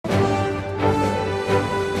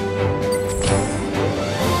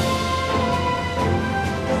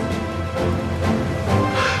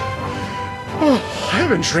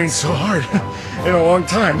haven't trained so hard in a long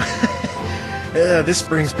time. This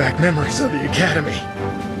brings back memories of the academy.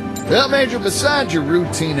 Well, Major, besides your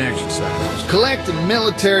routine exercises, collecting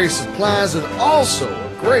military supplies is also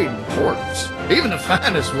of great importance. Even the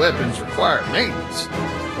finest weapons require maintenance.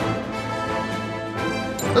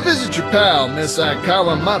 Visit your pal, Miss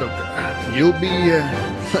Aikawa Madoka. You'll be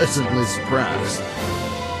pleasantly surprised.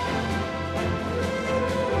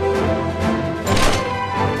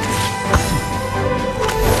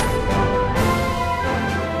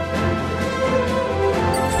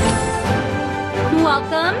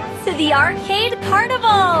 Welcome to the Arcade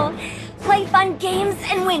Carnival! Play fun games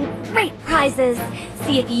and win great prizes.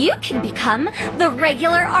 See if you can become the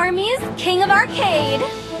regular Army's King of Arcade.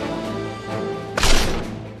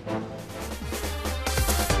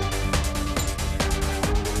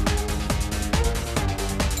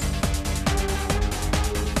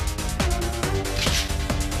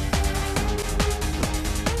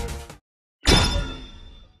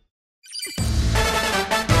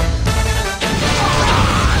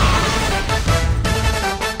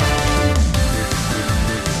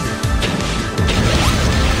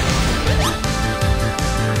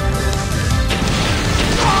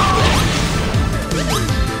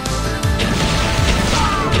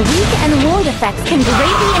 Weak and wound effects can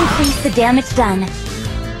greatly increase the damage done.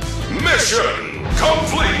 Mission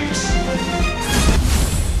complete!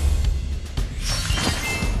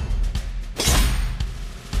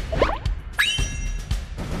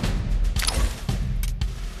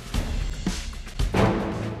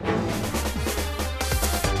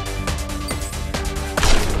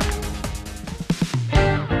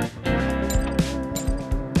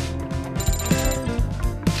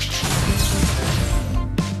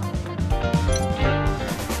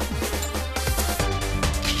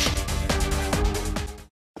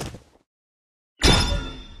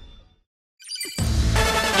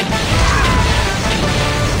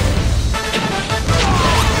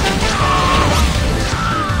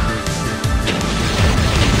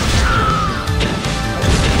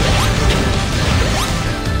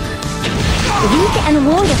 Weak and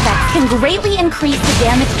wound effects can greatly increase the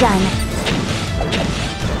damage done.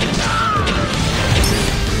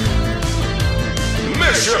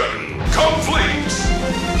 Mission complete!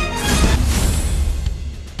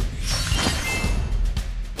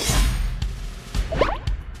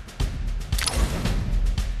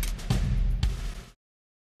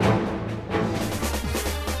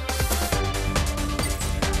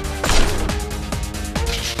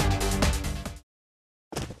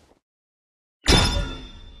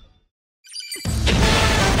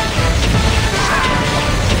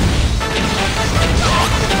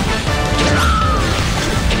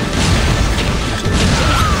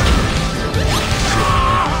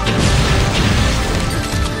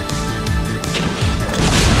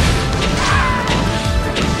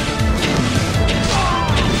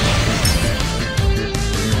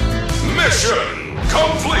 Mission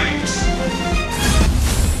complete!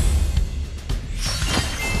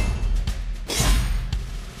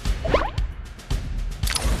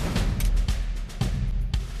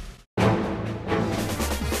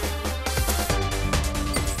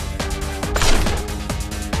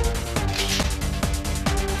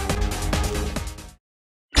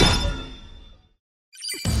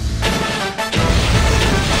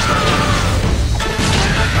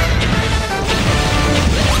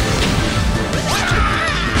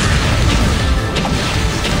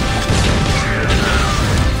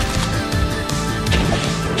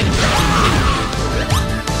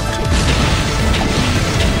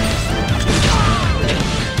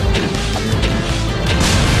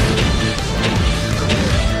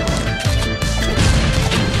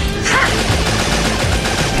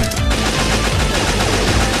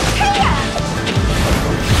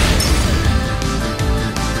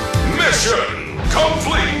 Mission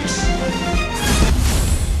complete!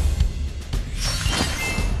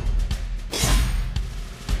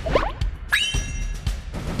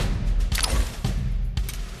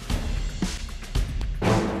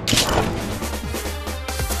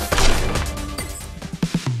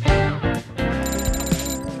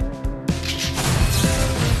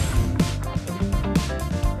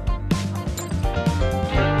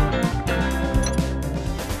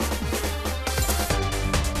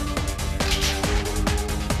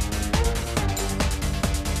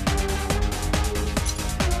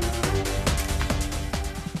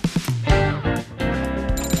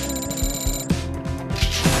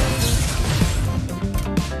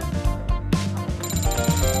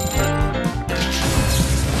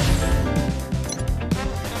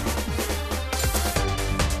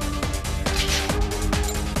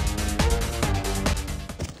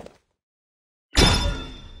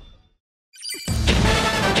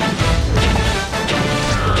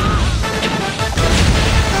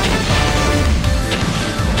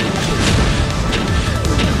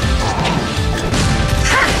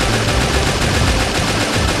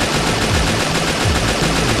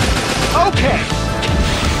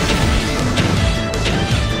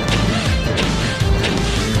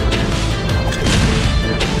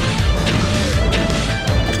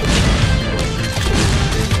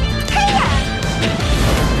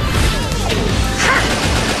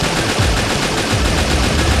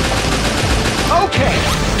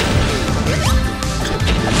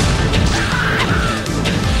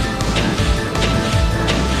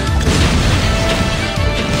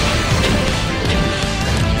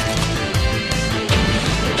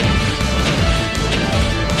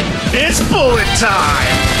 It's bullet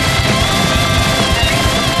time!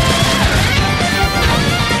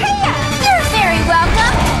 You're very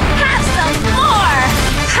welcome! Have some more!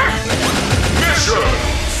 Ha! Mission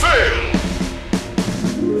failed.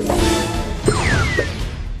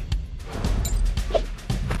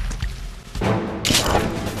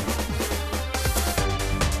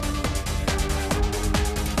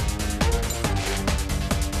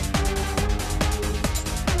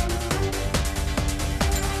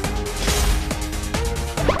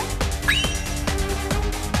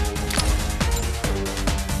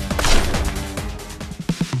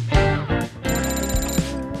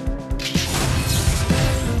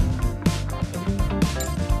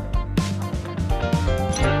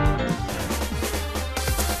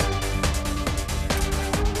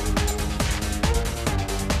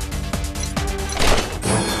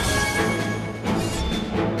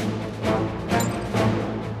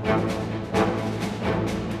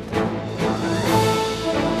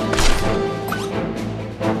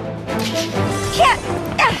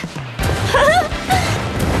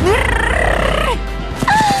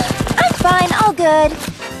 I'm fine, all good.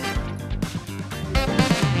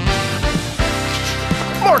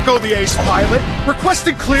 Marco the Ace Pilot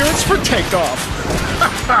requested clearance for takeoff.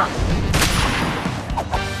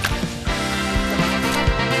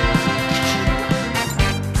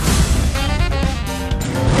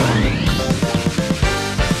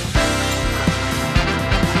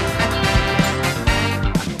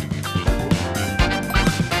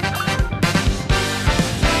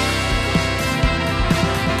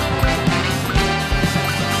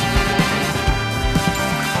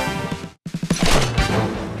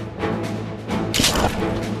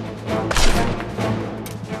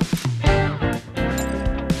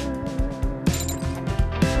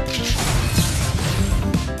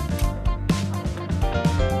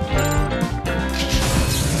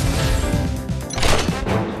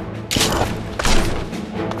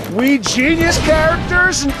 We genius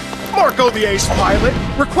characters, Marco the Ace Pilot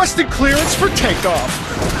requested clearance for takeoff.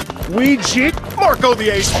 Marco the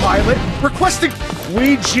Ace Pilot requested.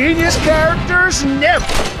 We genius characters never.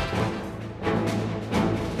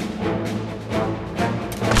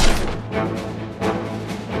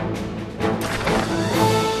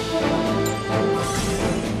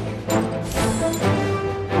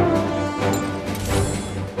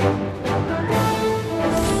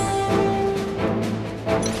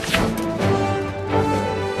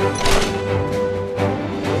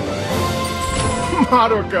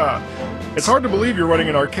 Madoka! It's hard to believe you're running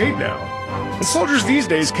an arcade now. And soldiers these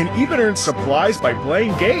days can even earn supplies by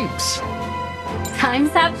playing games. Times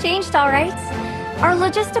have changed, all right. Our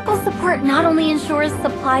logistical support not only ensures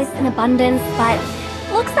supplies in abundance, but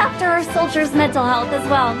looks after our soldiers' mental health as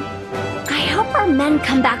well. I hope our men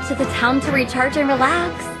come back to the town to recharge and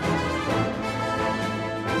relax.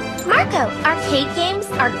 Marco, arcade games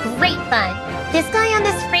are great fun. This guy on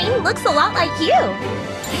the screen looks a lot like you.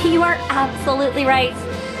 You are absolutely right.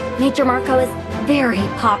 Major Marco is very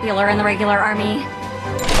popular in the regular army.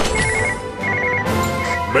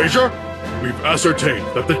 Major, we've ascertained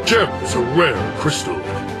that the gem is a rare crystal,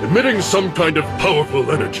 emitting some kind of powerful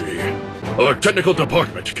energy. Our technical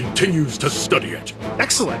department continues to study it.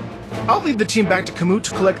 Excellent. I'll lead the team back to Kamut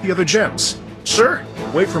to collect the other gems. Sure,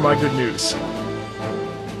 wait for my good news.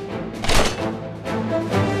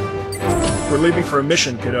 We're leaving for a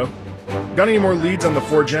mission, kiddo. Got any more leads on the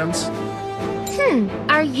 4 gems?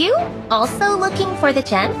 Are you also looking for the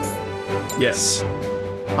gems? Yes.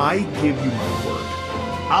 I give you my word.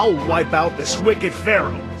 I'll wipe out this wicked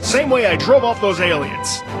pharaoh, same way I drove off those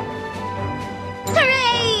aliens.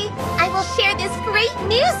 Hooray! I will share this great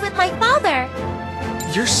news with my father.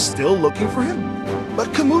 You're still looking for him?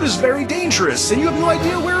 But Kamut is very dangerous, and you have no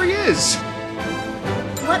idea where he is.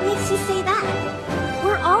 What makes you say that?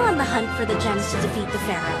 We're all on the hunt for the gems to defeat the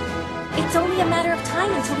Pharaoh. It's only a matter of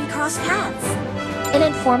time until we cross paths. An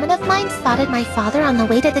informant of mine spotted my father on the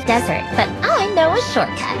way to the desert, but I know a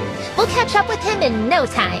shortcut. We'll catch up with him in no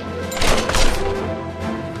time.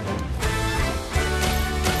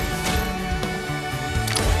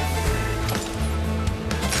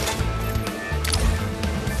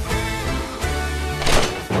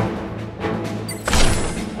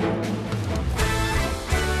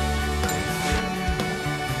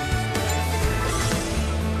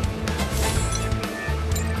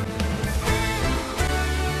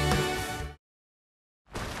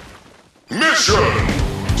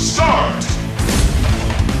 Mission start!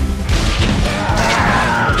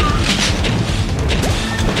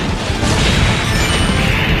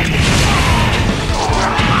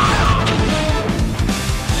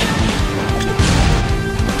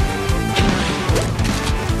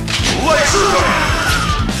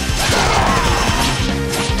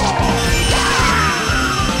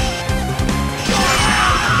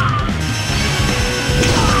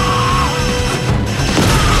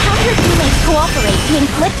 cooperate to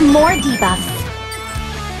inflict more debuffs.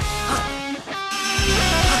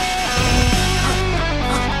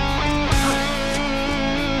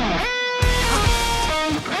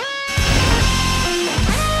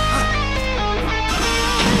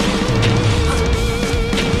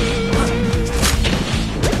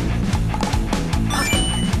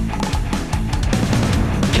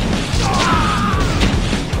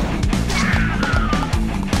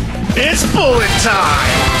 It's bullet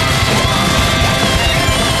time!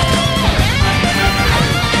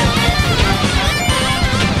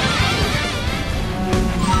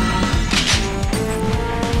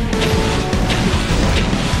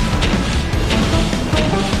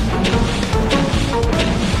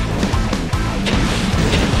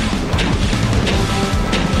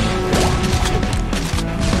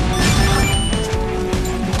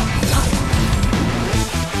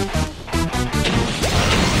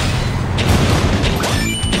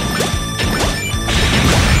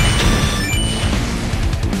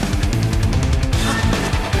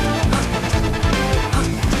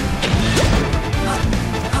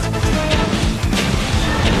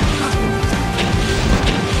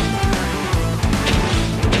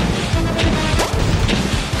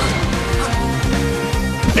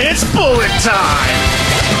 It's bullet time!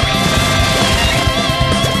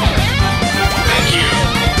 Thank you.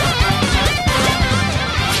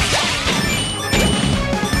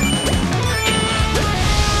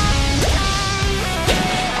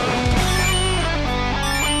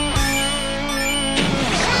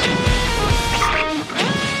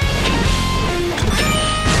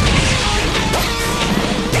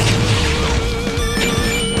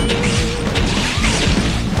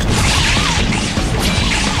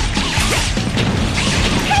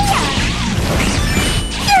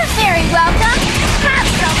 Welcome! Have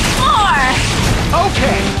some more!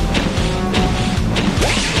 Okay!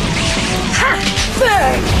 Ha!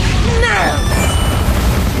 Burn! Now!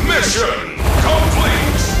 Mission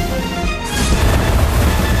complete.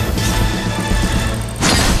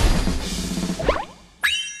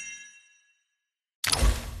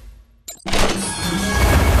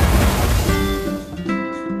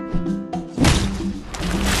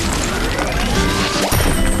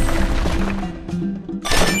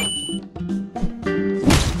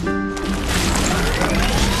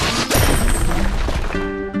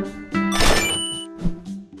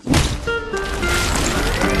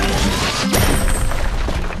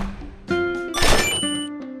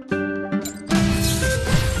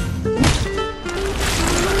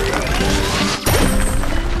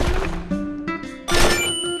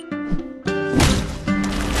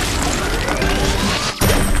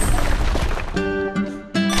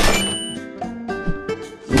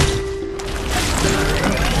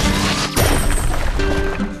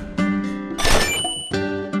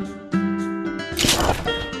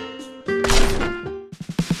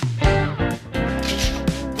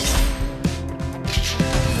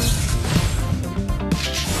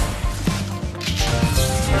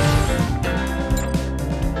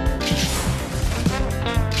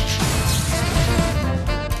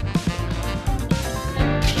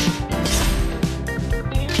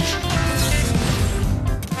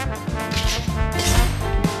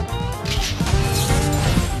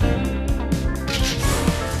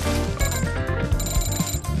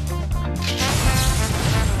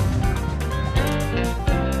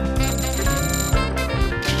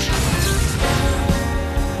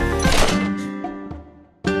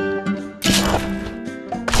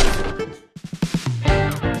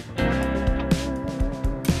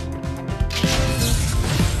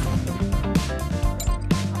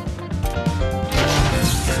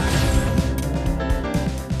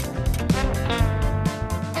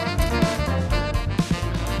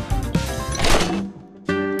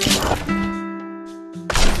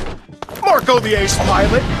 Marco the Ace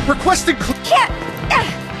Pilot, requesting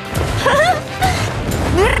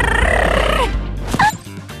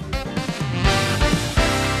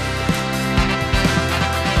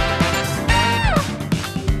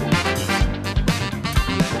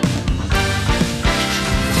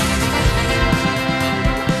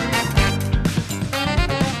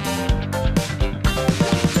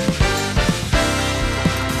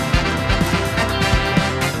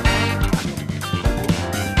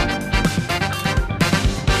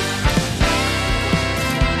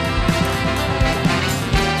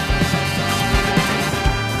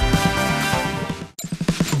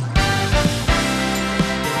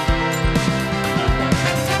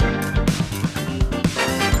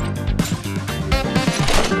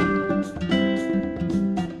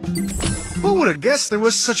Who would have guessed there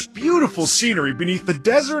was such beautiful scenery beneath the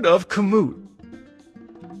desert of Kamut?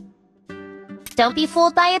 Don't be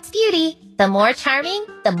fooled by its beauty. The more charming,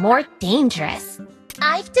 the more dangerous.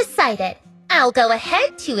 I've decided. I'll go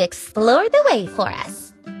ahead to explore the way for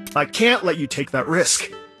us. I can't let you take that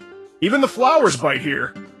risk. Even the flowers bite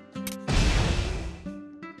here.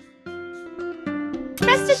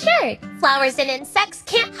 Rest assured, flowers and insects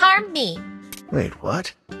can't harm me. Wait,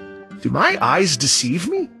 what? Do my eyes deceive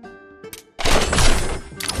me?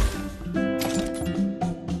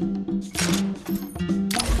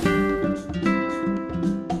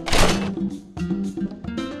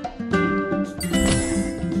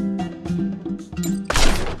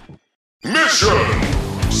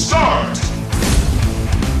 Mission start!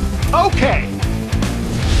 Okay!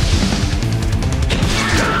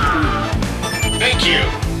 Thank you!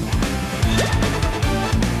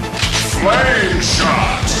 Flame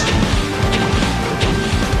shot!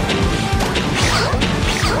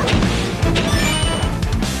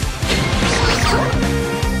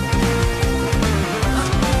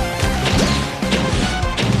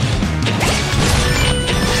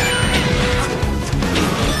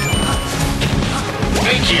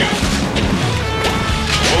 Thank you!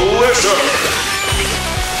 Blizzard!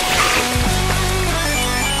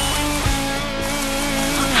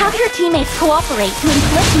 Have your teammates cooperate to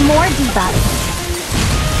inflict more debuffs.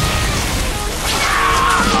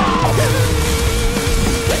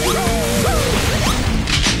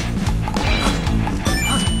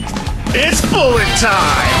 It's bullet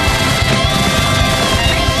time!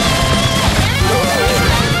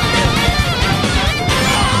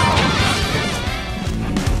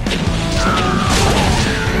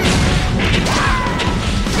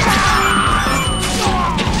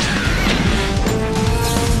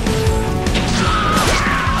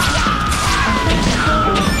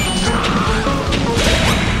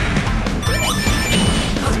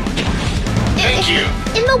 Thank you!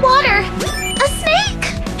 In the water! A snake!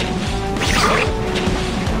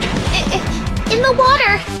 In the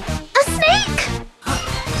water! A snake!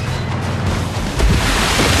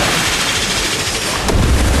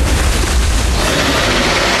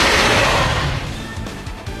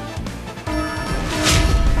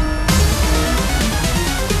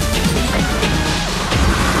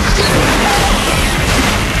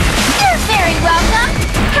 You're very welcome!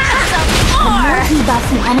 Have some more! The more debuffs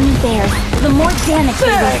an enemy bears, the more damage they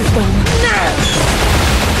will sustain.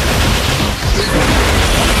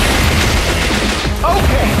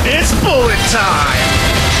 Okay, it's bullet time!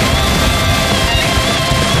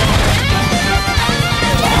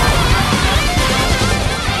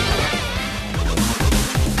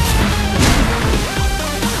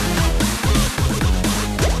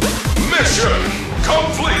 Mission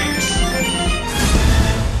complete!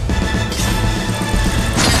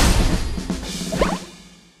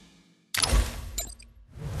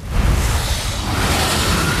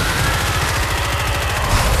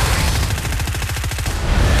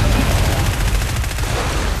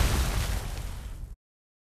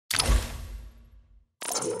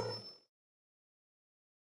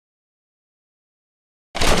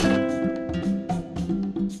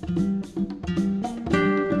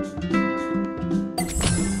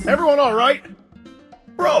 Everyone alright?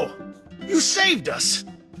 Bro, you saved us!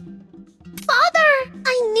 Father!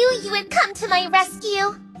 I knew you would come to my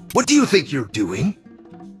rescue. What do you think you're doing?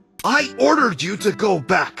 I ordered you to go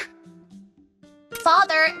back.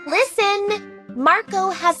 Father, listen! Marco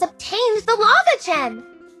has obtained the lava gem!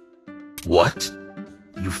 What?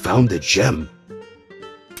 You found the gem?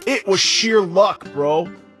 It was sheer luck,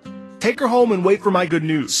 bro. Take her home and wait for my good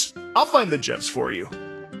news. I'll find the gems for you.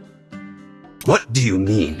 What do you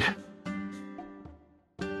mean?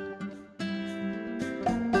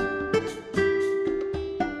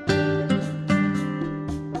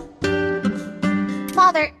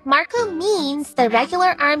 Father, Marco means the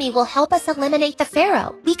regular army will help us eliminate the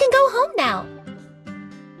Pharaoh. We can go home now.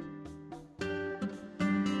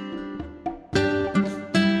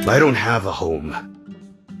 I don't have a home.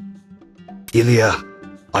 Ilya,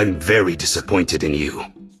 I'm very disappointed in you.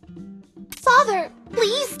 Father,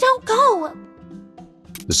 please don't go.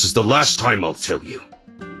 This is the last time I'll tell you.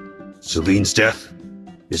 Celine's death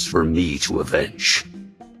is for me to avenge.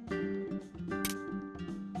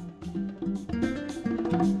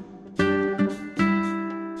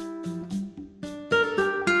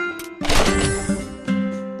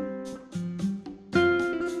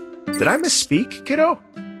 Did I misspeak, kiddo?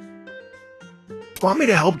 Want me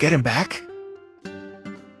to help get him back?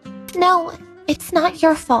 No, it's not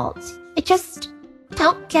your fault. I just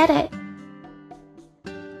don't get it.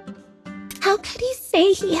 How could he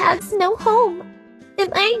say he has no home? Am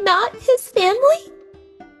I not his family?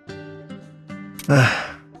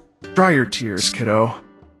 Dry your tears, kiddo.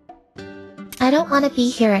 I I don't want to be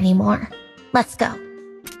here anymore. Let's go.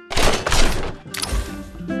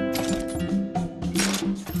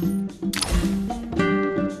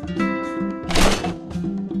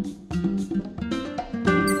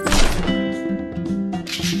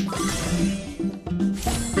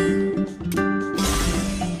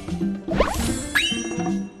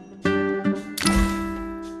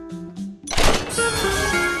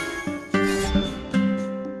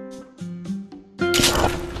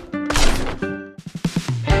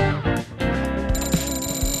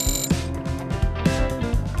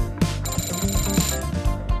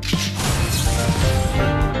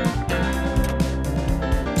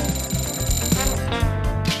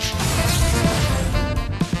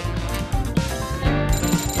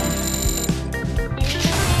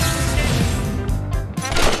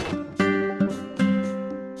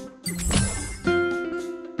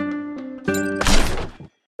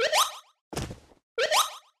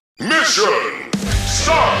 Mission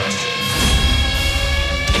start!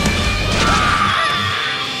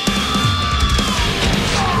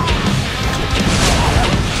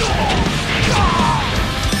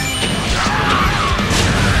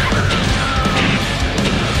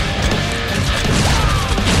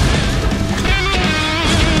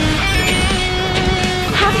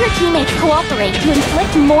 Have your teammates cooperate to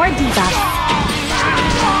inflict more debuffs.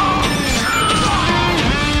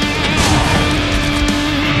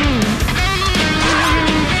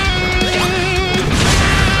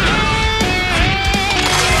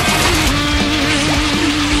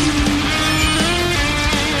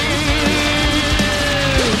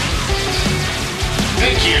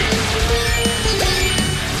 Thank you.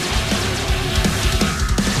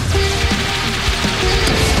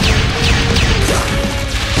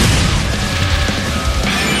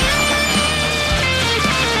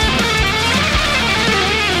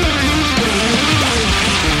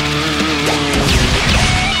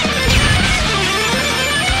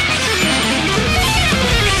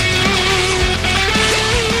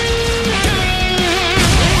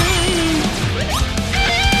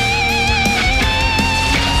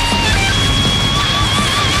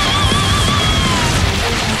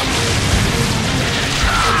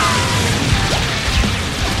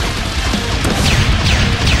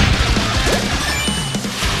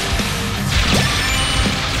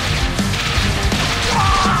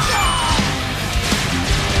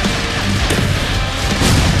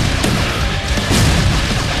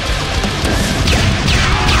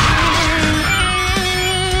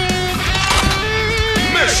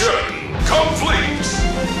 Mission complete!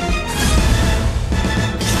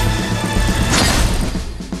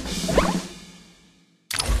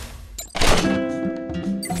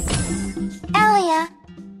 Elia,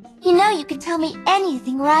 you know you can tell me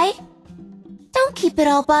anything, right? Don't keep it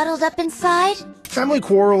all bottled up inside. Family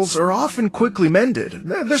quarrels are often quickly mended.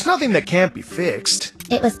 There's nothing that can't be fixed.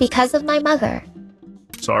 It was because of my mother.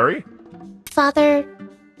 Sorry? Father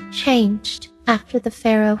changed after the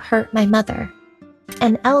pharaoh hurt my mother.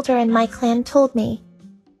 An elder in my clan told me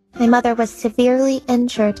my mother was severely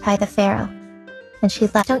injured by the pharaoh, and she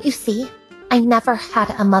left. Don't you see? I never had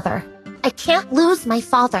a mother. I can't lose my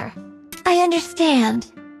father. I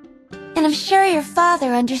understand. And I'm sure your father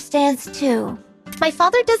understands too. My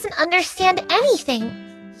father doesn't understand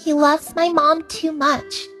anything. He loves my mom too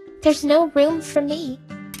much. There's no room for me.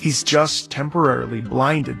 He's just temporarily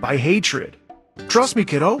blinded by hatred. Trust me,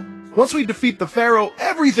 kiddo. Once we defeat the Pharaoh,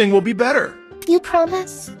 everything will be better. You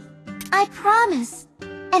promise? I promise.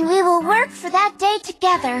 And we will work for that day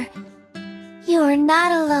together. You are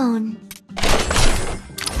not alone.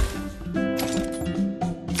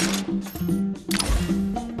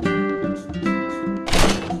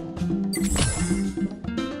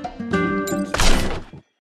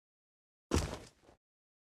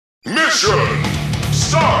 Mission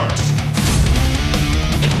start!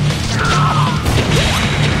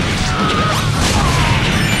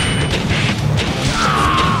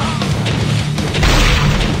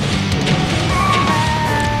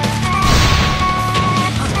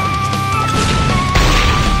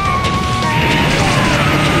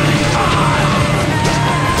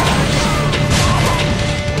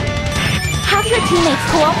 Have your teammates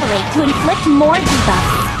cooperate to inflict more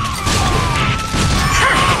debuffs.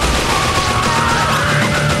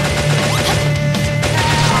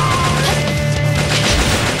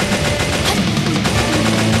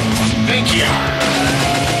 Thank you.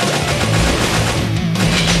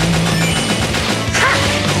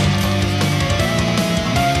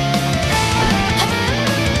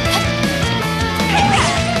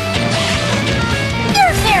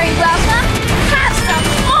 You're very welcome. Have some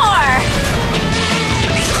more.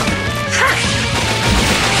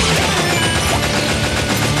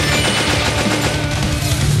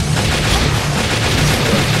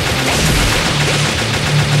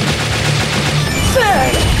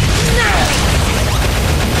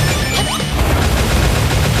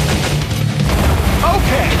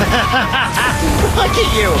 Look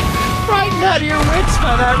at you! Frightened out of your wits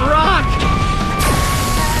by that rock!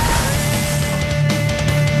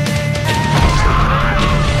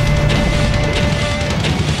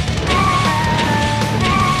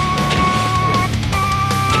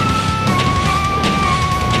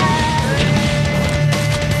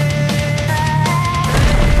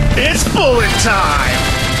 It's bullet time!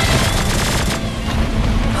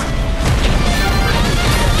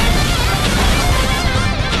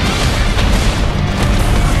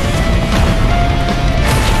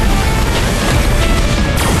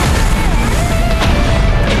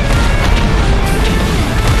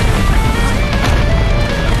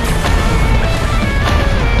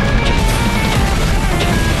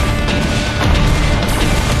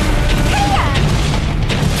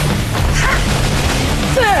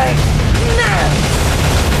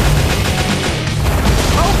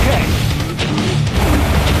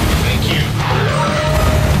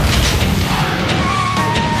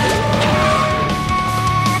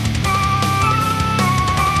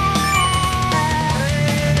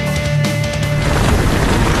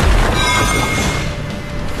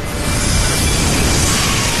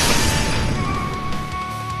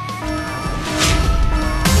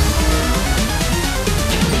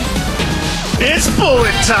 It's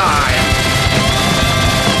bullet time!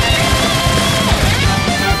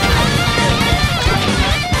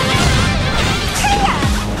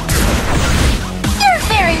 You're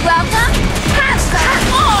very welcome! Have some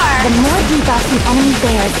more! The more debuffs an enemy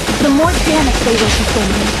bears, the more damage they will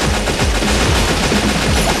sustain.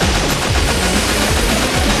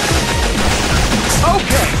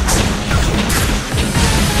 Okay!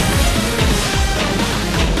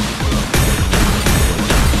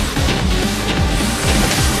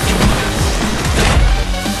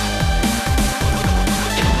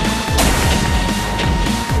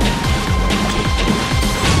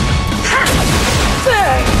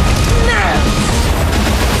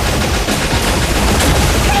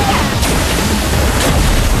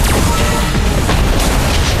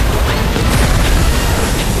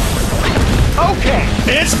 Okay,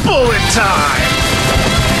 it's bullet time!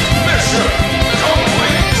 Mission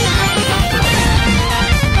complete!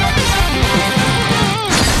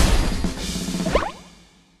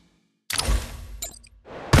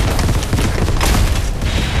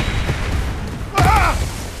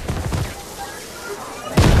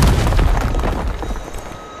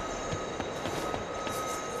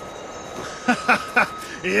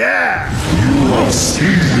 Yeah! You are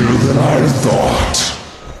speedier than I thought.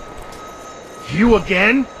 You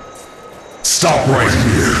again? Stop right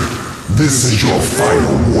here. This is your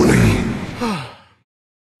final warning.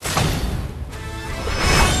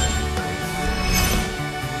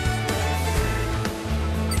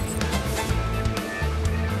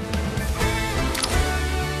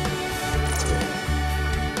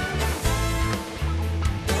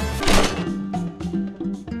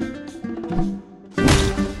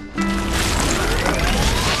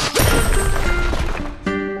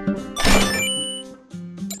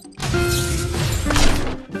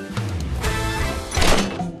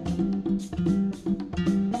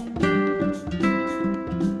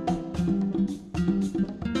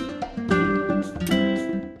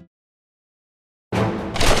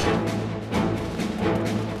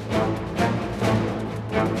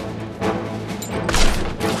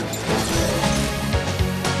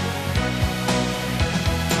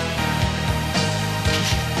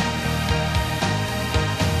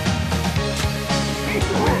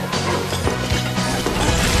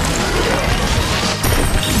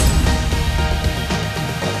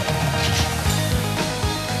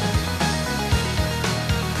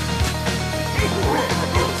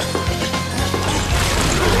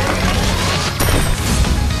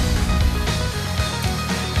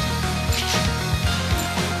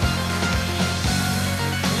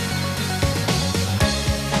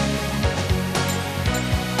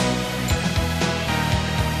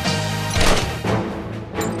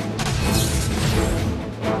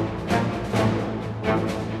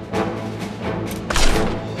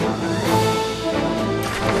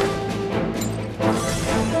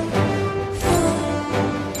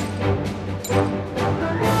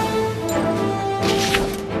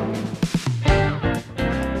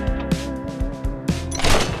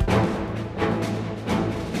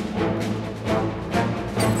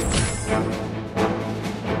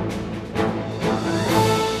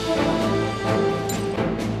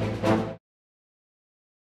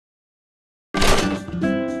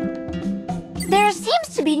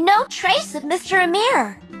 to be no trace of Mr.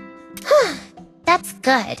 Amir. That's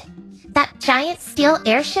good. That giant steel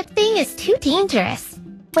airship thing is too dangerous.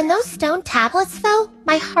 When those stone tablets fell,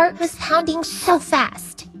 my heart was pounding so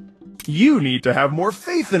fast. You need to have more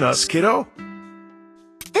faith in us, kiddo.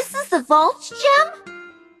 This is the vault gem?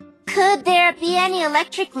 Could there be any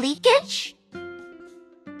electric leakage?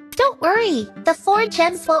 Don't worry, the 4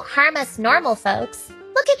 gems won't harm us normal folks.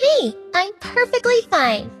 Look at me, I'm perfectly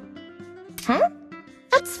fine. Huh?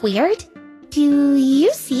 That's weird. Do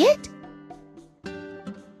you see it?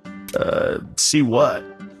 See what?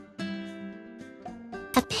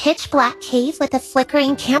 A pitch-black cave with a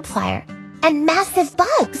flickering campfire, and massive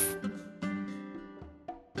bugs!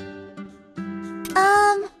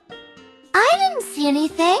 I didn't see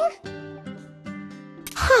anything.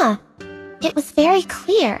 Huh. It was very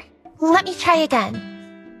clear. Let me try again.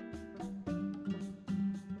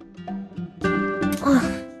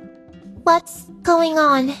 Ugh. What's going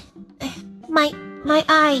on? My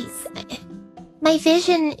eyes. My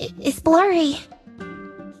vision is blurry.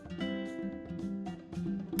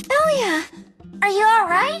 Elia, are you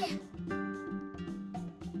alright?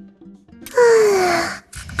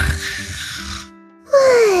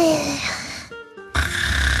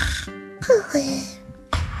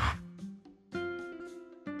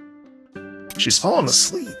 She's fallen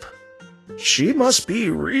asleep. She must be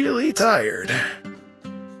really tired.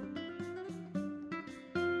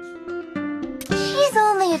 She's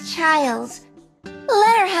only a child.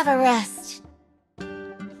 Let her have a rest.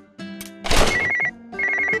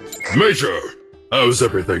 Major, how's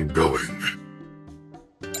everything going?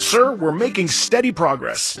 Sir, we're making steady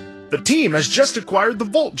progress. The team has just acquired the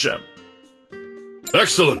Vault Gem.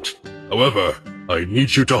 Excellent. However, I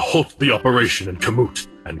need you to halt the operation in Kamut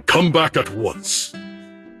and come back at once.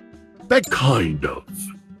 That Kind of.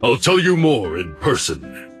 I'll tell you more in person.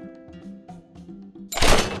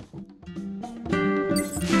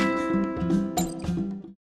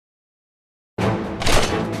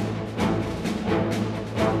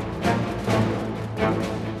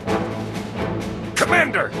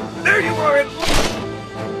 Commander, there you are at...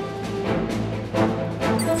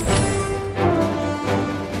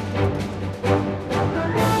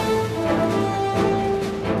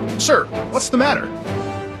 Sir, what's the matter?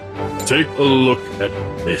 Take a look at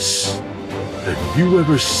this. Have you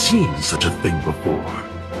ever seen such a thing before?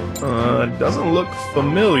 It doesn't look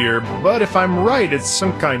familiar, but if I'm right, it's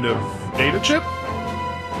some kind of data chip?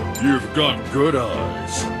 You've got good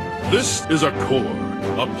eyes. This is a core,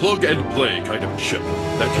 a plug-and-play kind of chip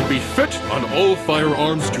that can be fit on all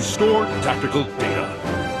firearms to store tactical data.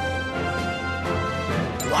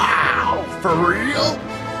 Wow, for real?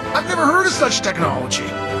 I've never heard of such technology.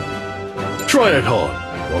 Try it on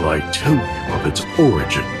while I tell you of its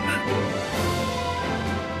origin.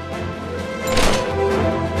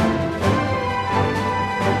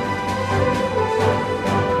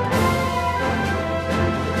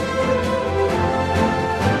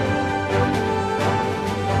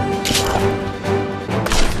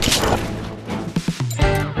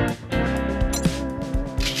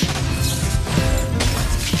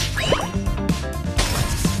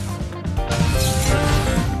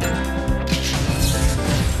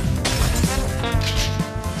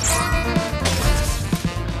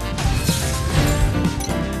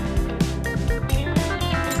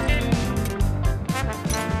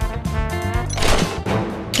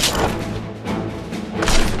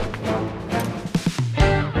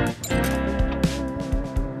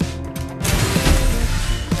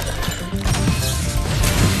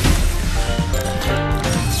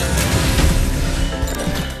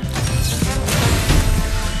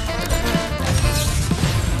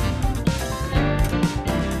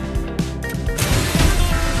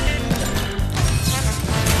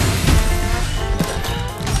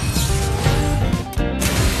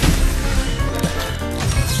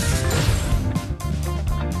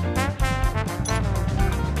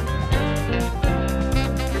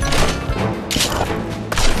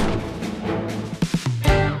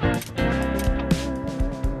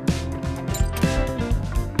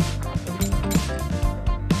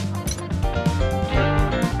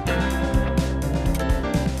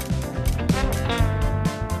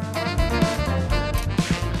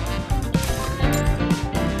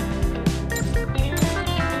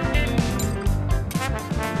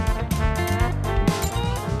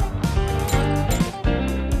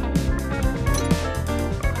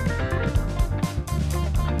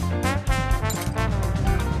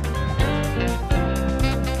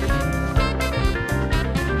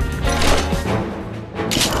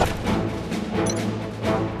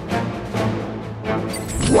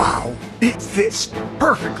 Wow, it fits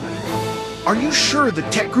perfectly. Are you sure the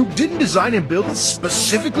tech group didn't design and build it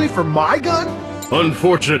specifically for my gun?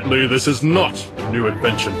 Unfortunately, this is not a new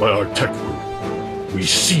invention by our tech group. We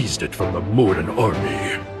seized it from the Morden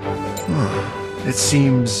army. It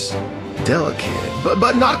seems delicate,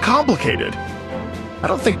 but not complicated. I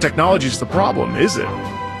don't think technology's the problem, is it?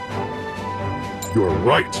 You're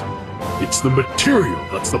right. It's the material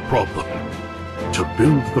that's the problem. To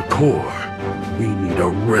build the core, we need a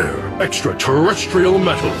rare extraterrestrial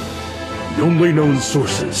metal. The only known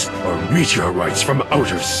sources are meteorites from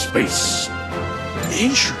outer space.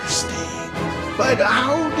 Interesting. But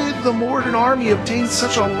how did the Morden army obtain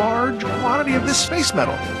such a large quantity of this space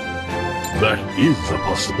metal? That is a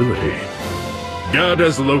possibility. Gad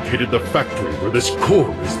has located the factory where this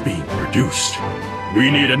core is being produced. We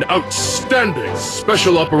need an outstanding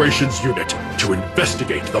special operations unit to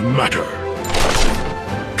investigate the matter.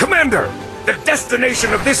 Commander! The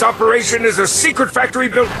destination of this operation is a secret factory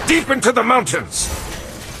built deep into the mountains.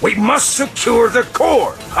 We must secure the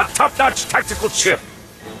core, a top-notch tactical chip.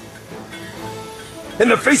 In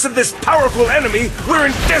the face of this powerful enemy, we're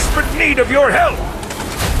in desperate need of your help.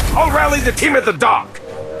 I'll rally the team at the dock.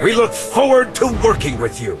 We look forward to working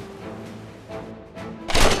with you.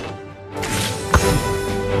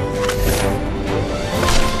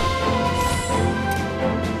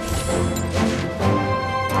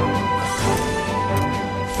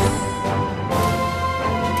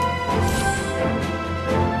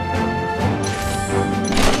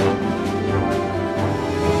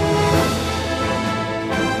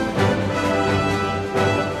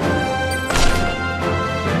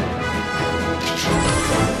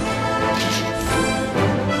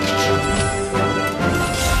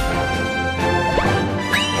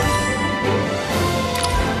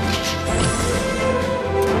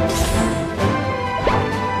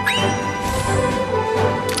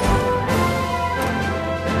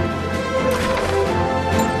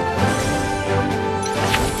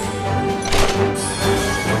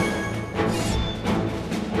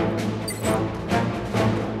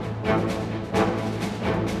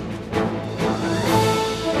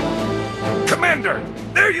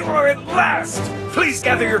 There you are at last! Please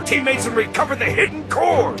gather your teammates and recover the hidden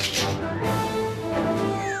core!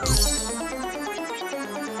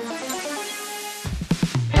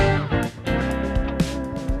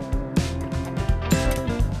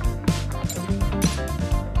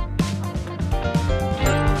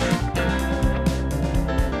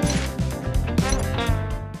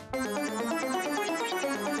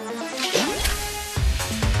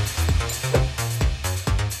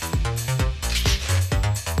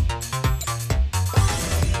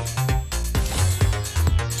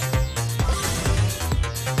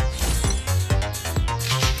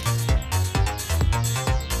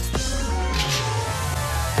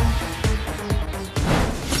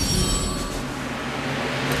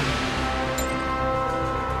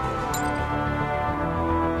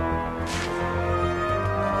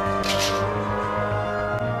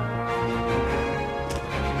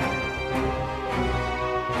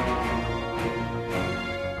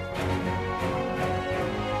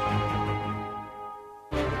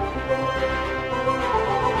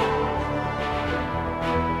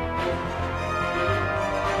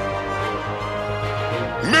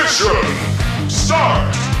 Mission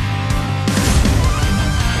start!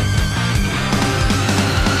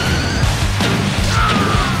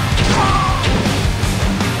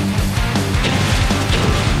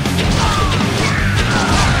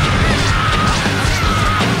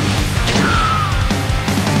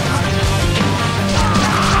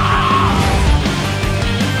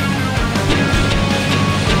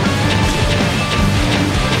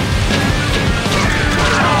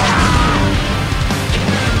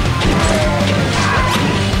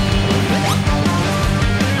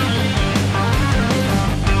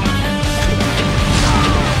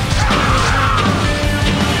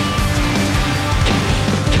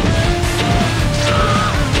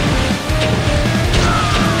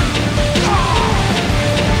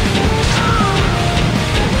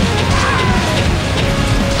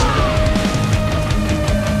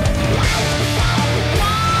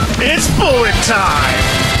 It's bullet time!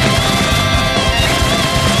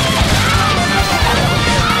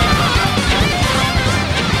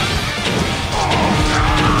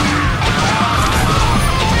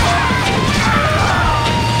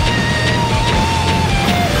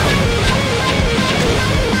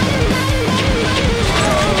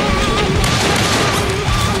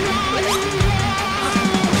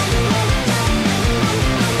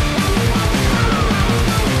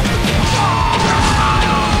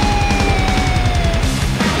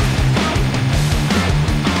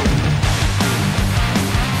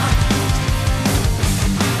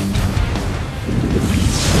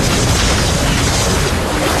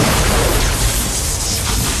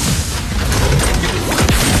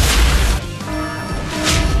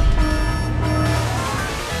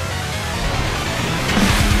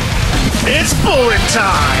 It's bullet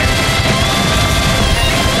time!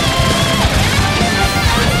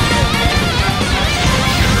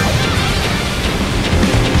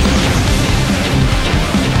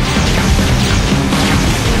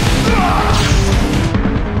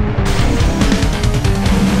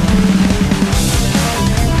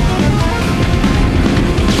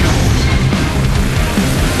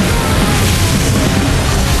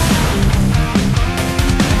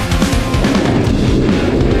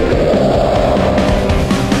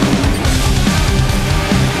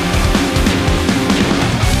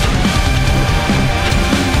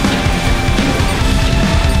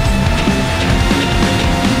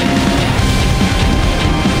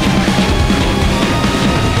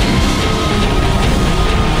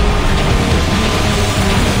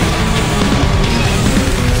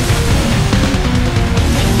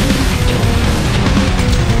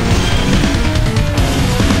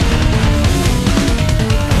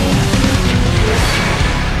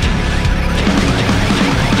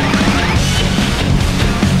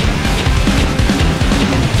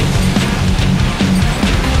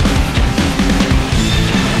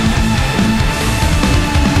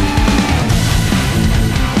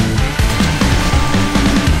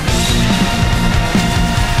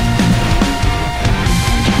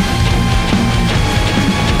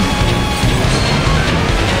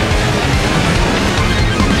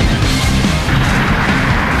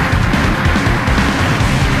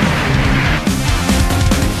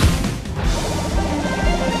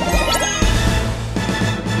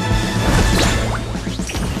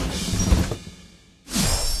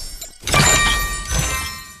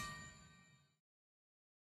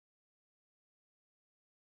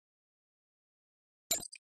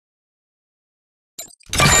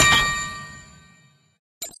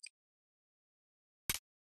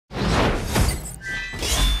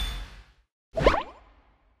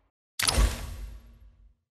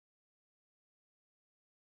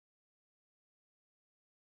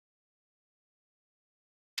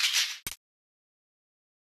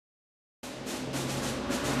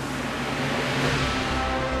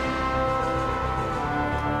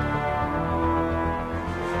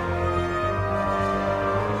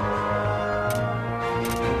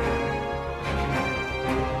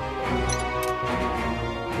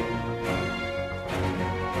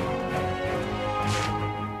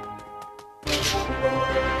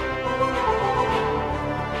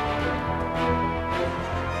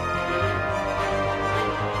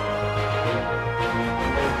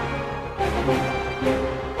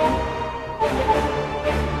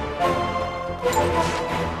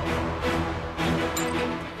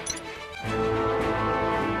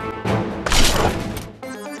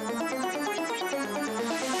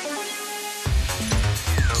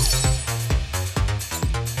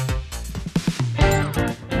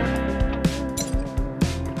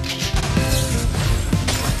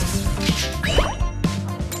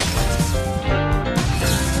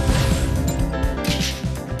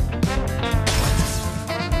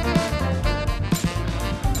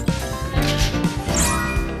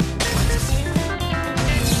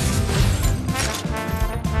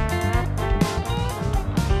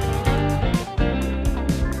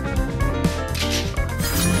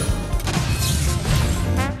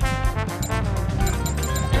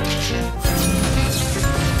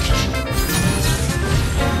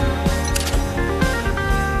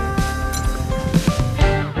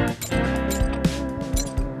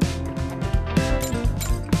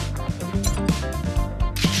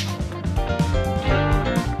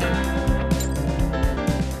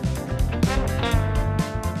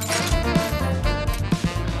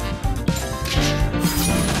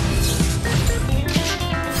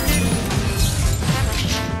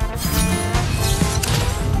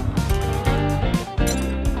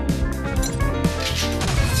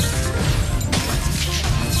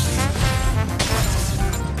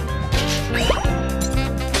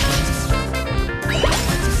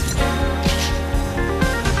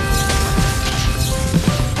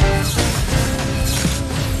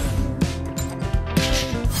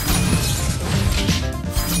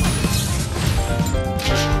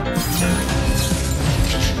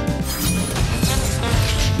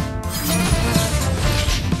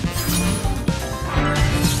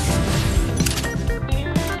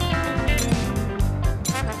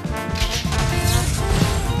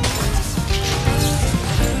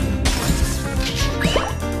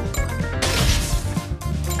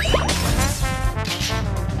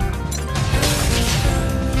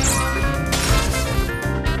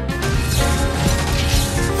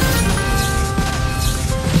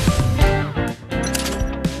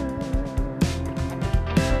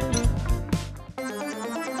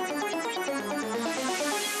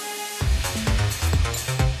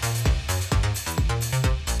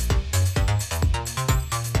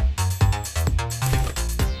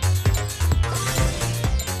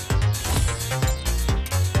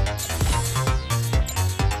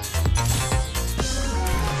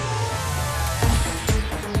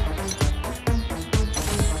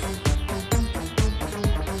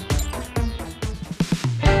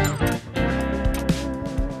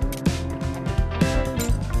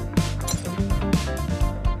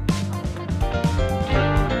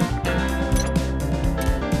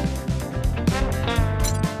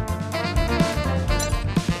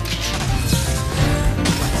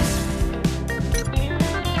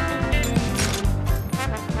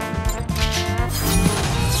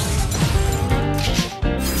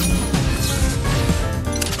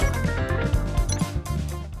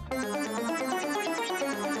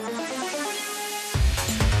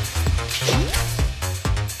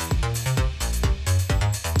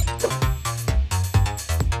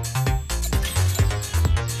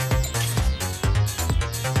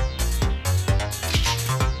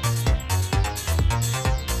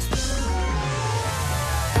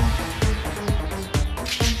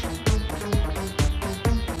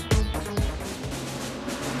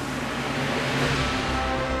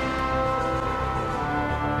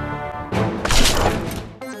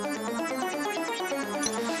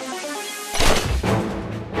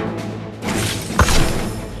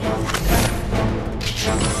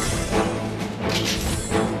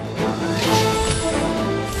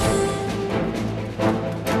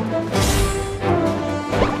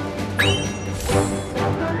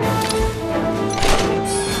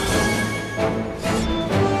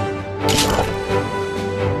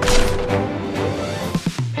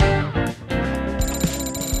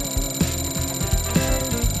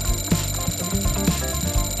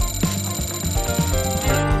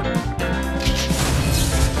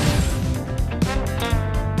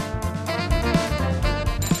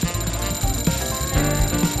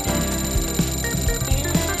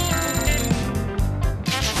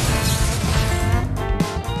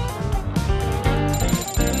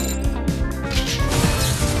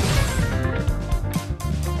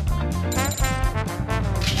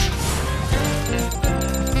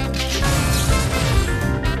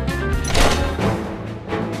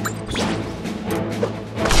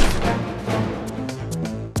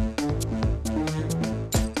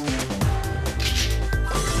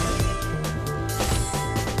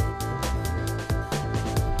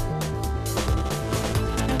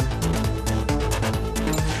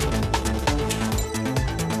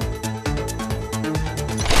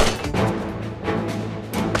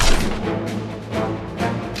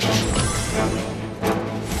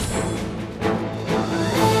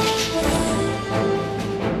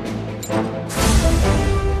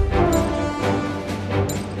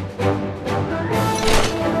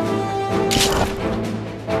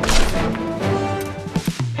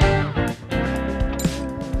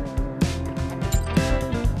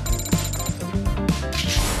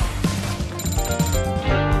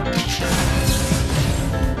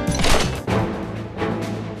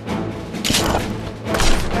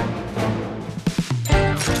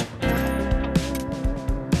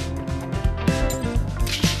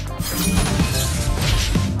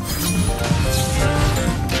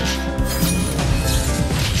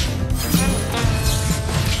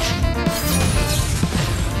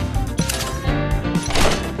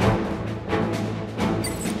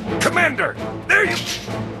 Commander! There you...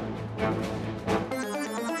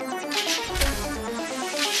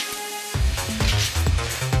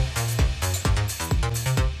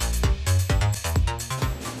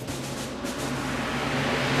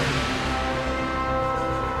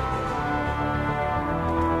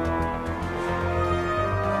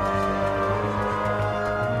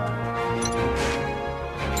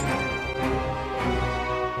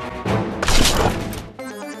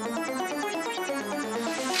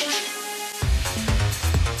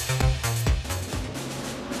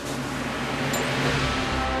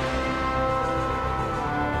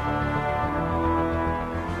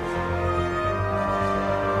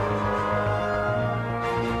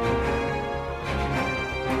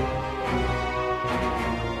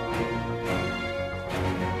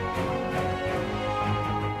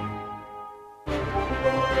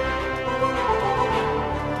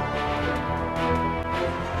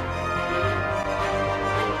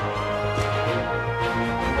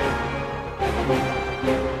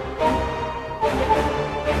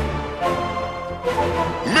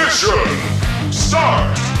 Mission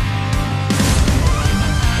start!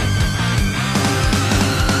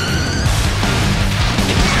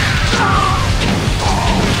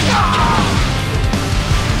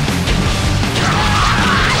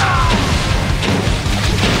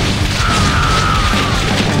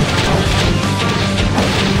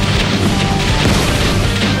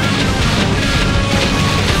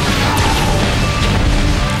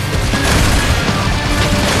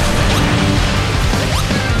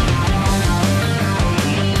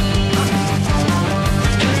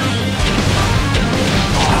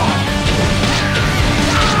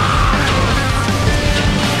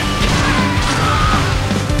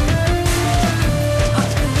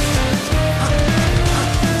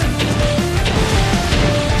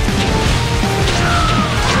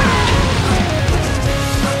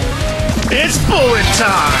 It's bullet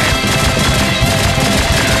time!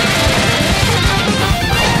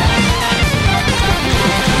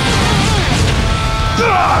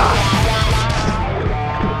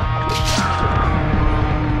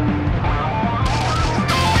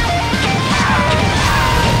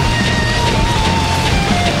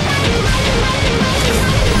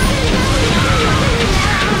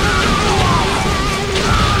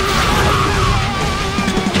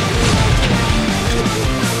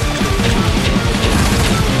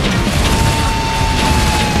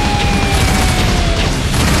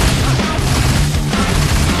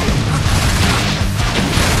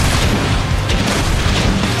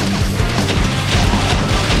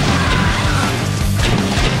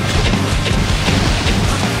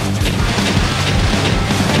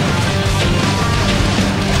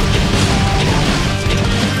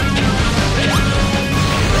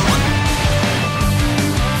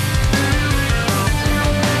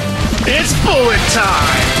 It's bullet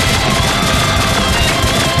time!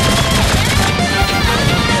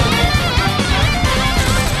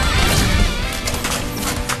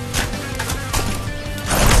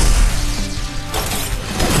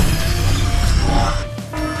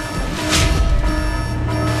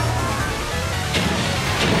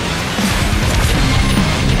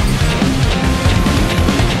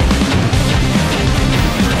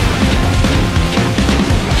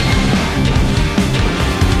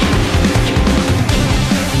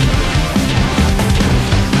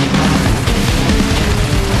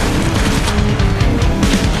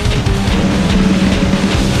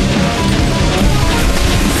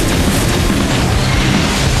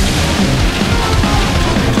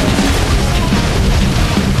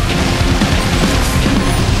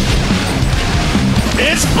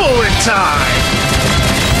 It's bullet time!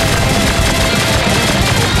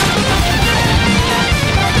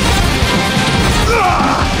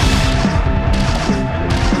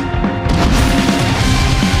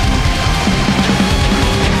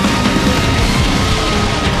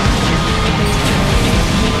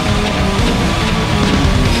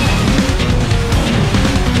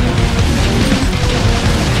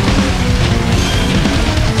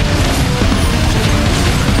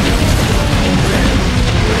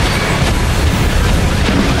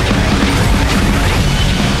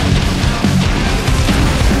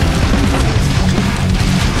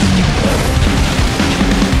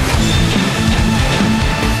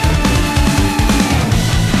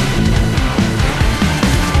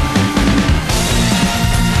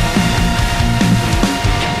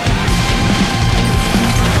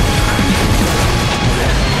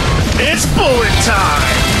 It's bullet time!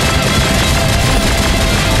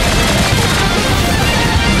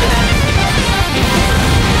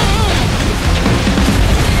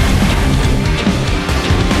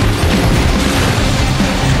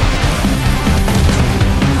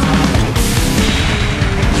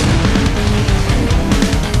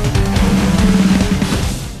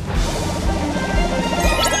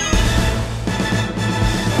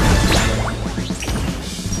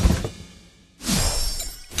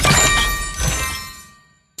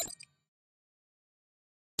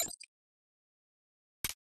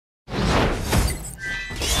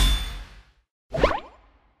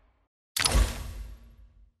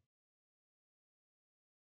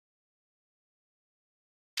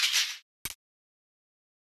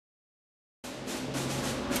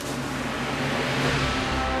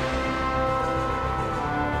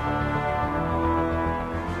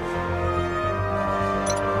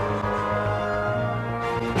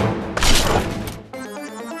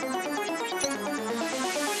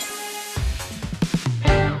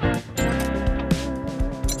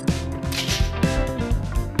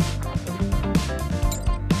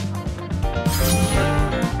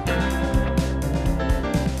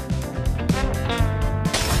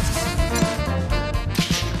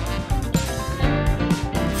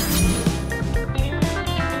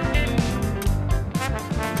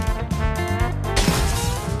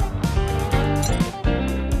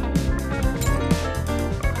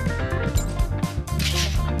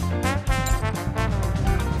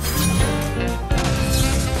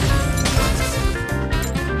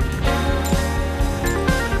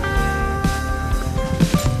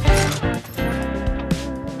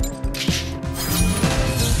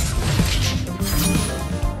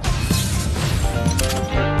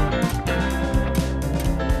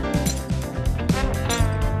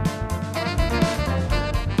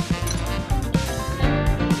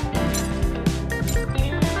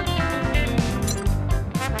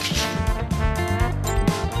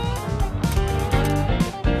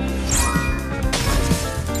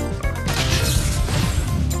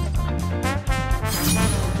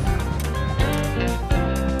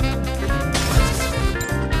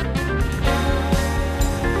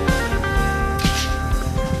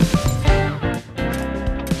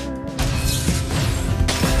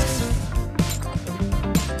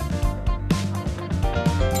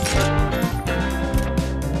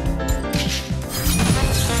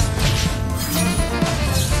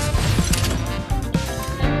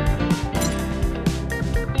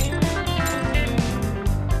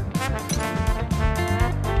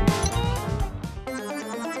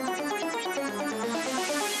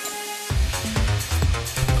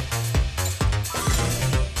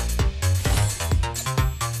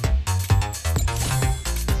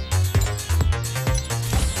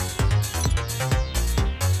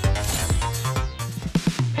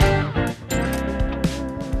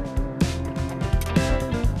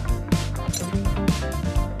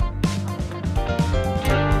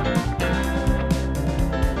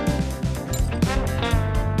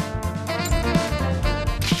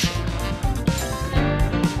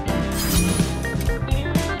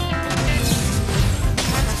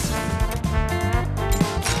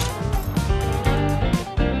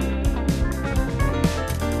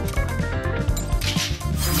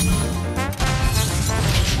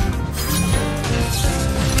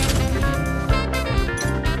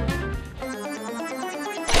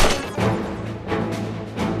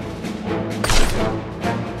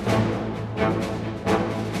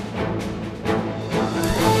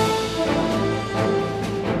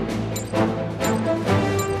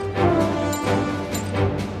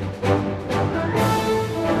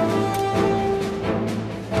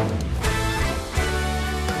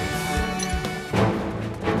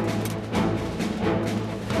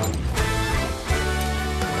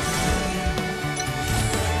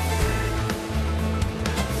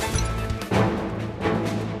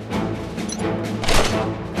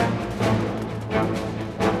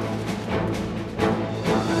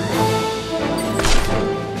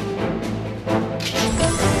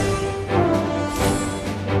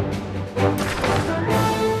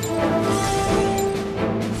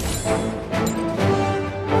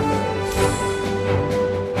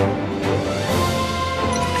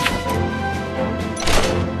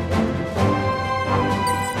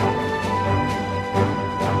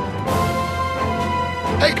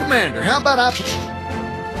 How about I...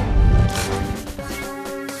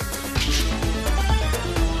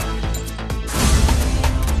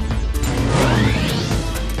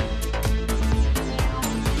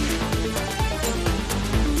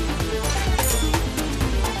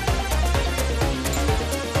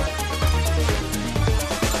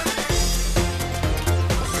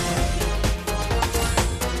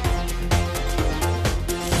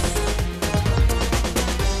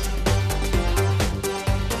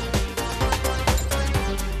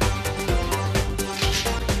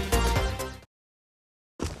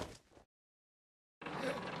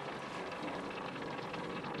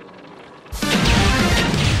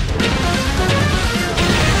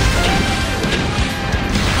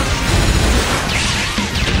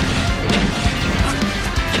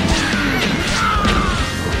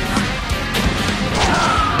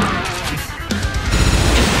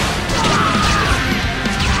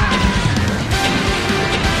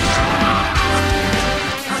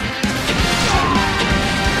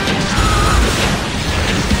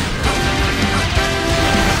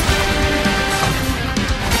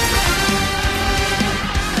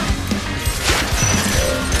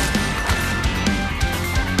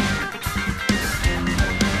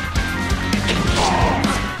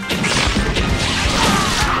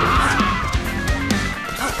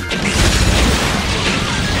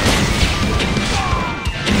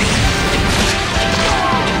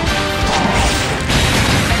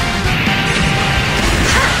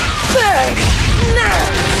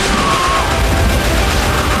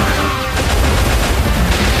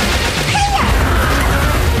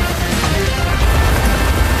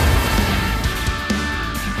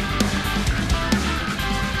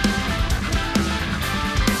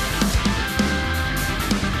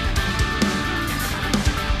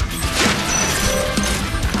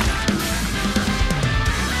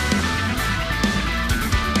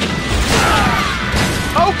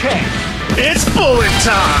 Okay, it's bullet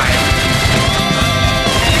time!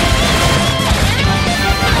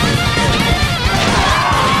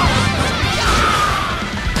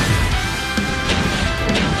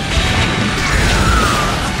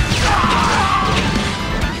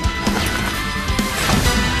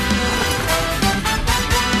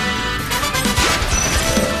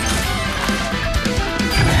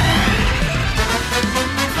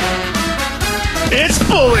 It's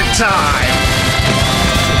bullet time!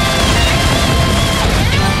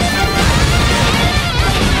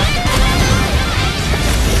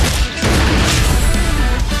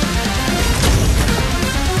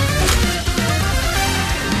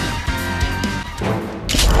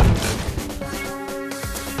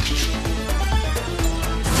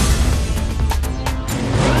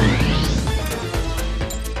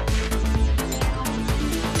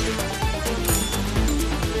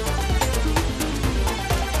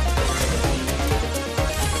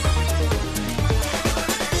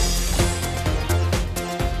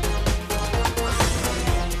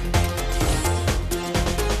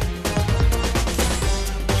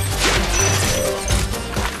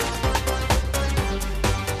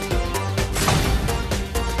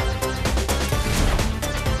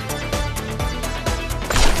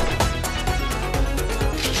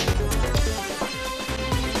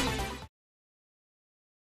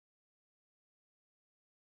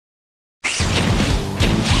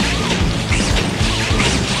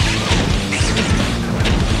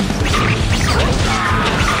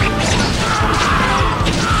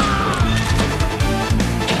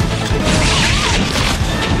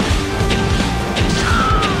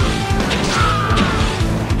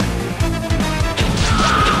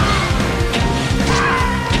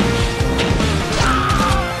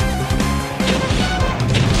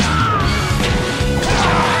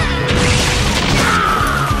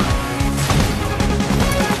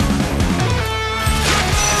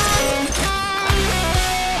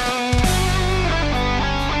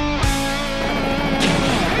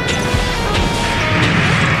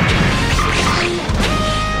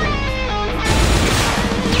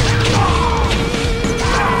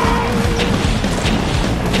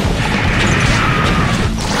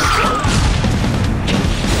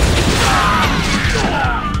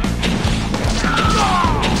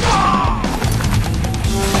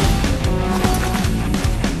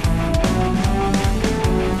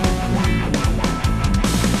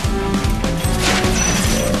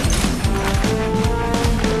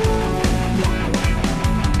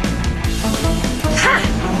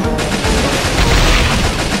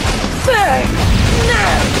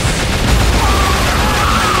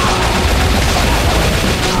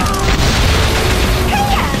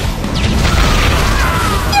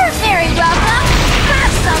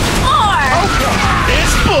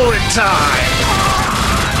 time!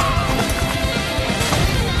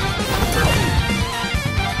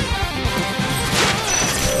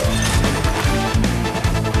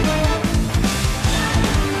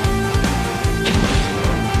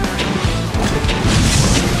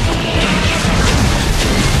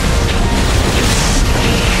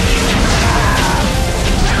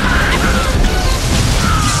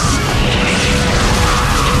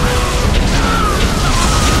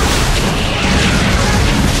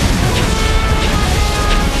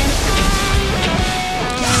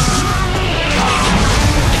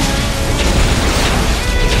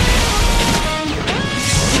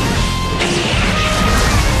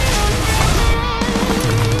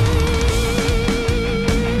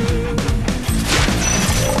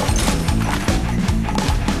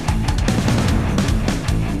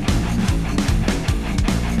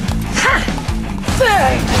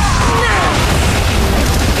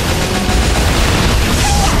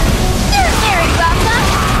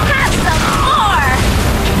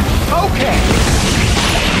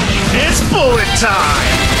 Bullet time!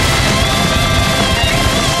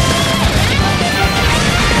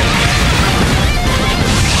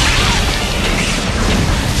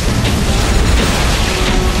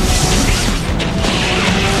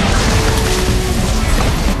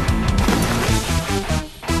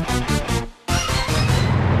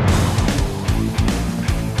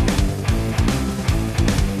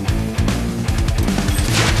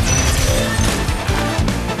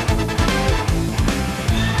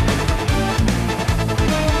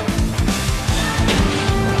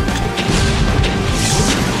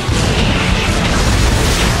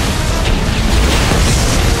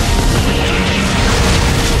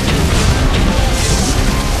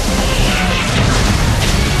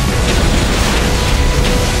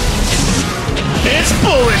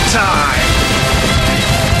 Bullet time!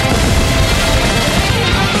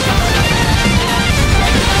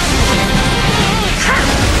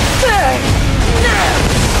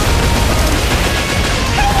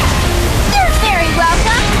 You're very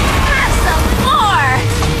welcome! Have some more!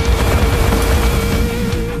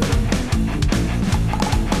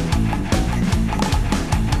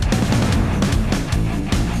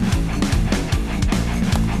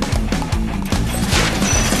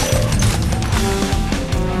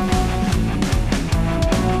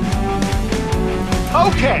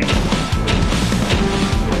 Okay.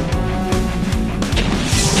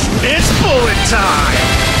 It's bullet time!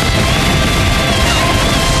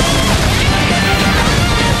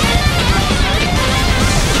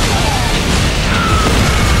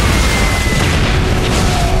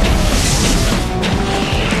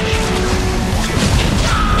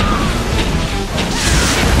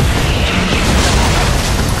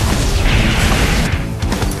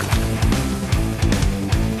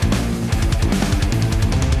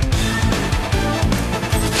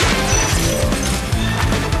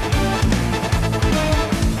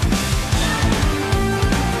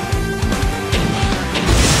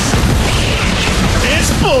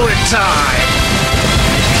 Bullet time!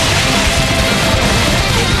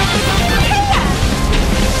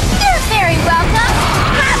 You're very welcome!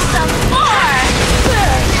 Have some more!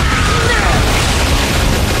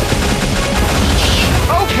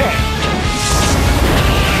 Okay.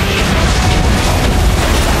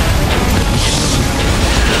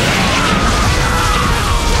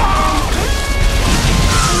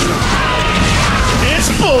 It's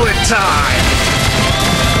bullet time!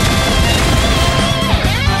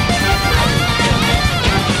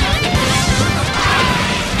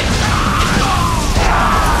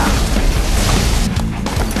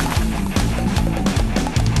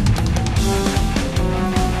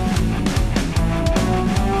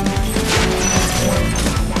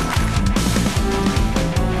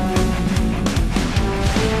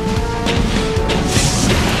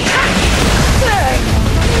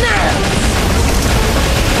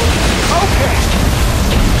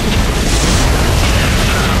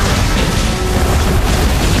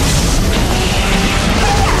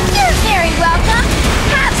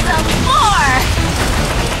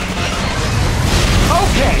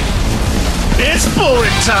 It's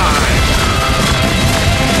bullet time!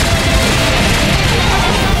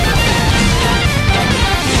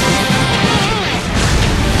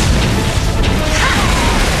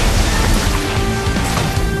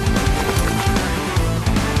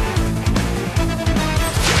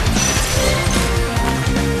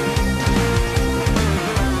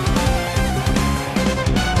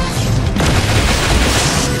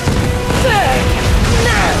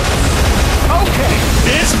 Okay,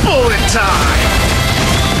 it's bullet time!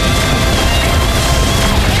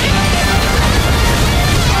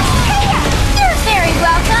 You're very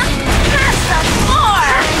welcome!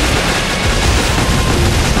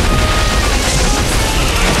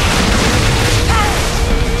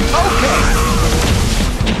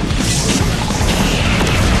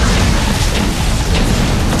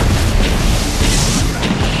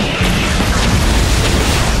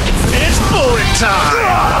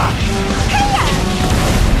 time!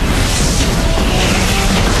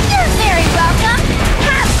 You're very welcome!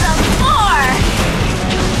 Have some more!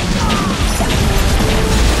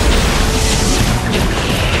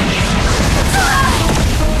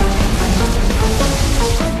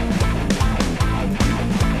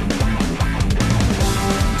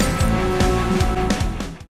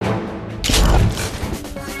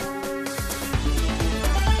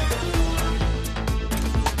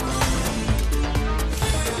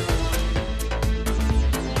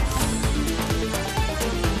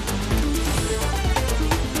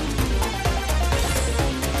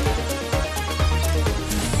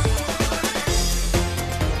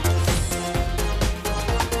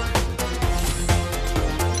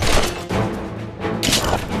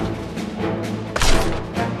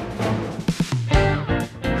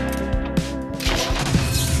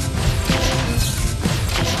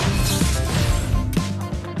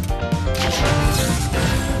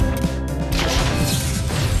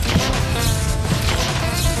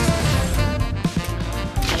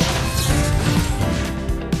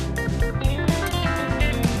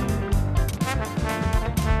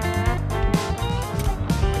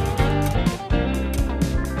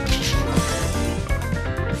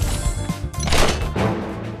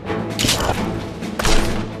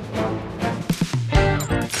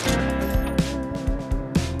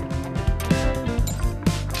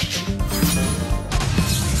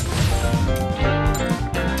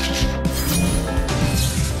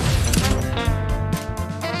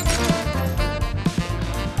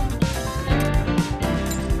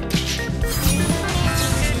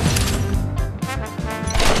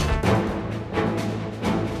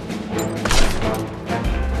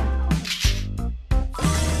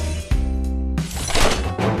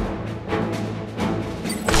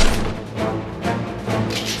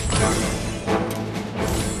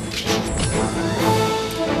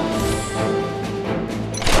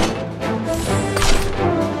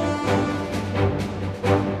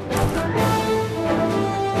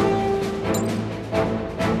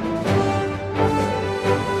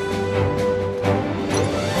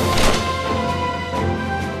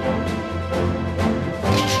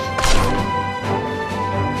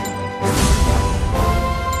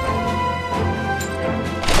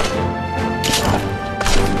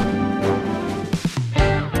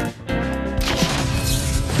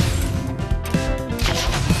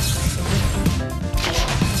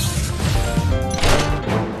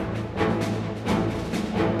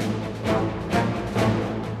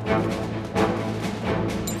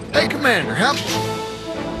 Hey, Commander, how...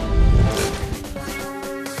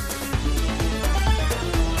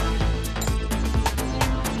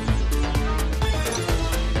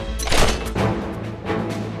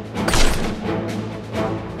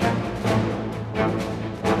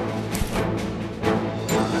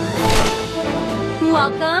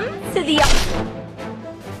 Welcome to the...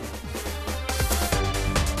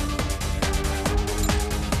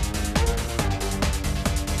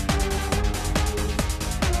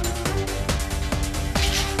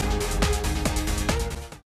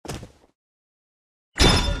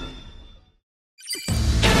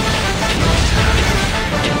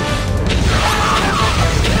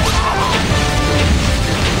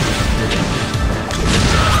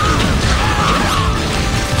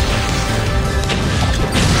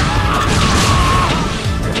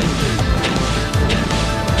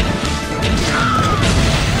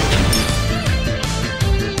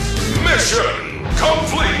 Mission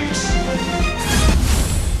complete!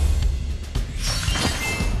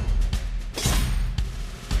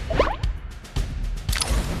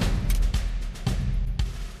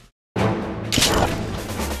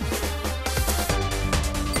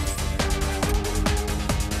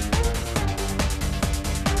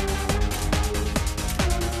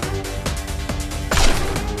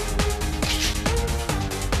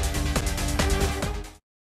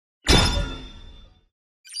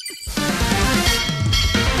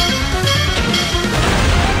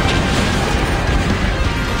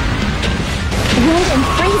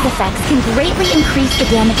 effects can greatly increase the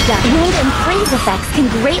damage done. Wind and freeze effects can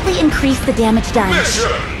greatly increase the damage done.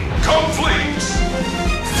 Mission complete!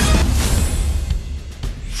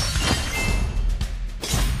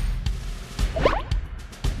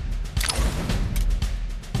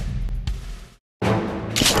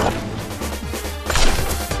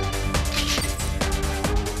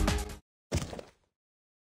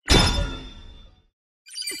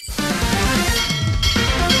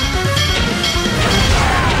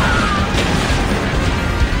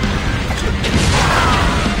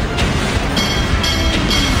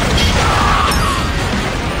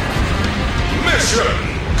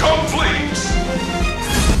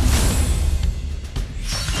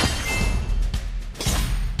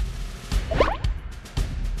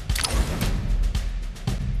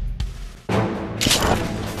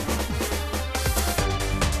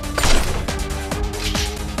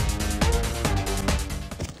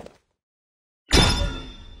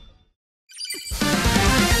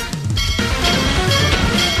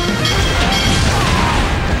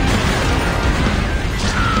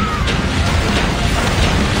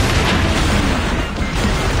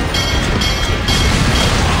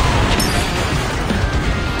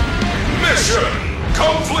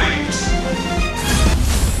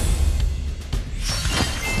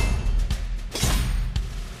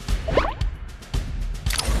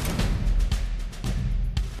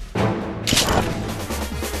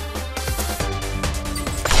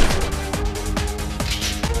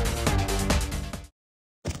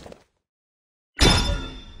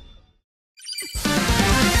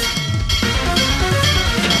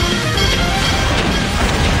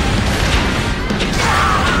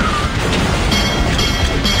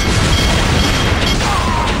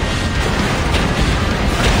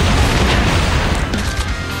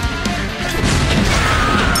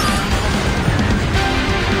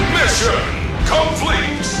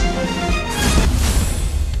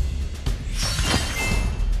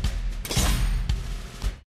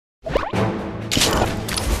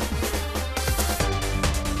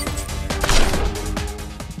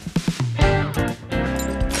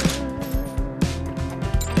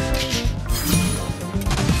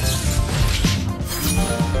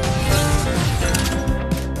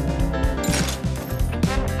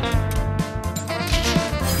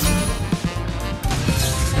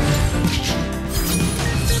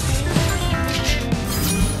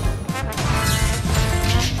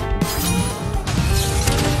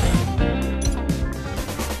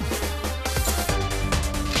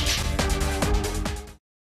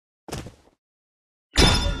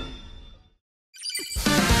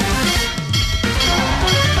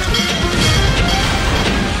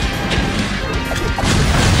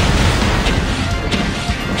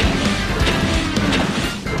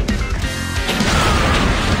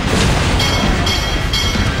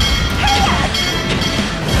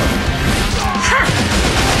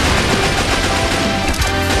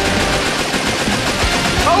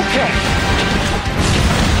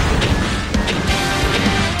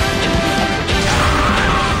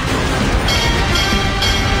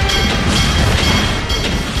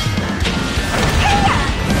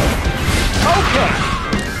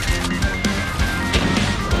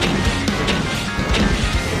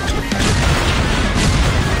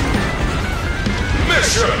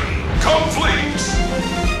 Mission complete!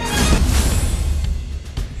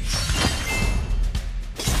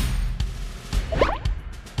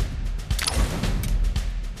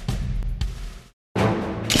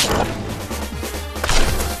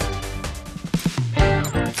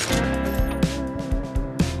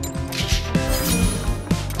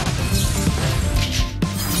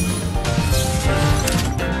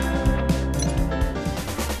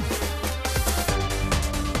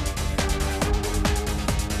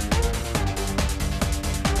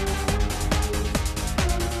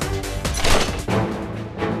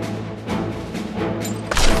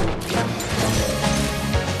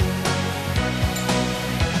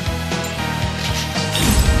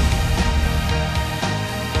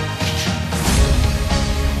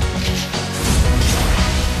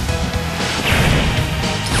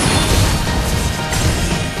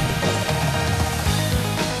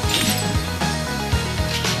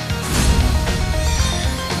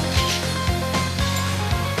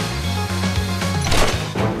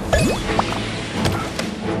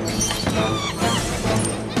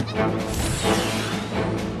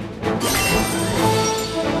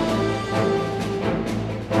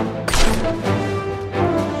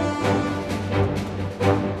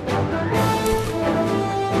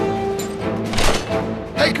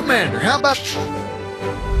 Hey, Commander, how about...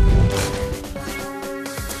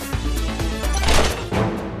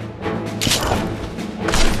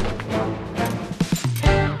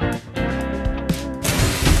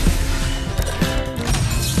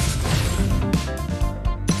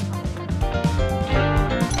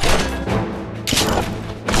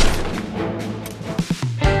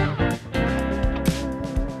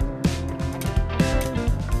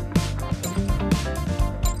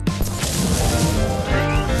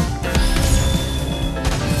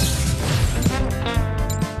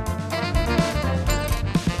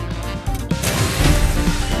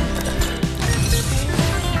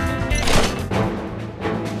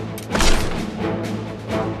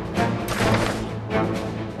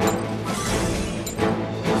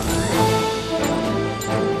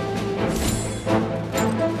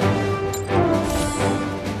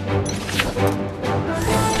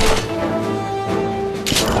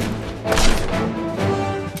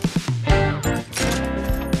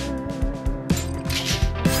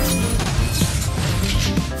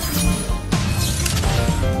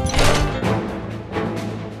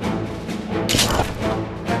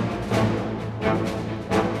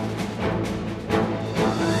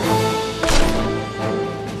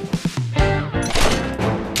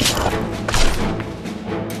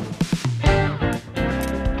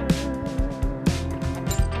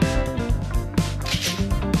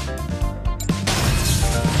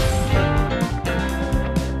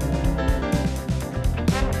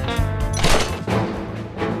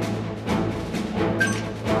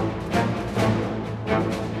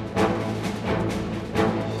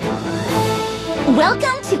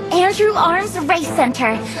 Welcome to Andrew Arms Race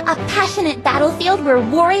Center, a passionate battlefield where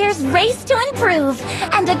warriors race to improve,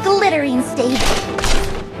 and a glittering stage.